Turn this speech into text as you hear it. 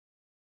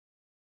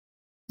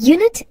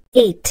Unit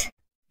 8.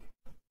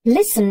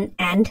 Listen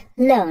and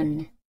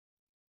learn.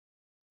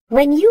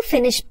 When you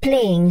finish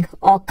playing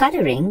or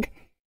coloring,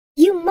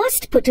 you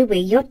must put away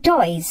your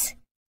toys,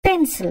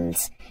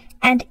 pencils,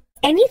 and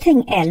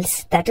anything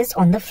else that is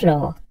on the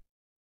floor.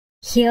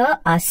 Here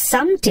are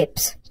some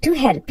tips to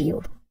help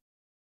you.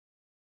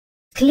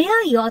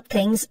 Clear your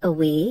things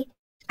away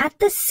at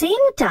the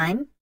same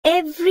time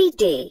every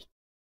day.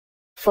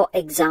 For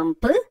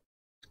example,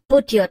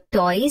 put your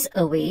toys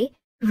away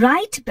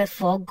right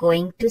before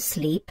going to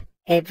sleep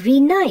every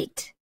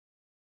night.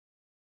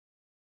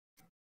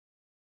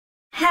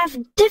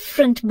 Have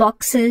different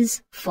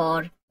boxes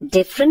for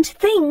different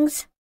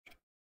things.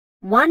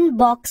 One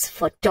box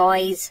for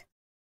toys,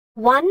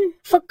 one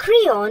for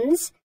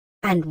crayons,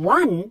 and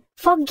one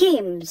for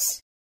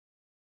games.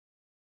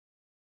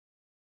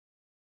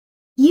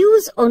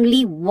 Use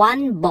only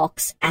one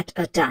box at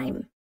a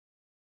time.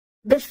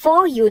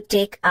 Before you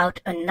take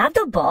out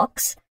another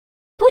box,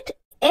 put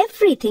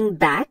everything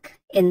back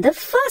in the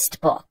first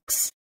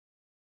box.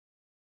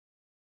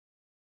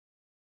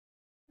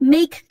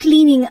 Make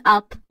cleaning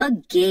up a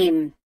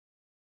game.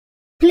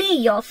 Play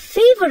your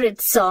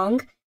favorite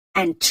song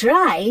and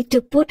try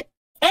to put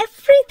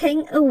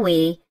everything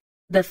away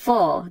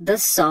before the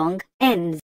song ends.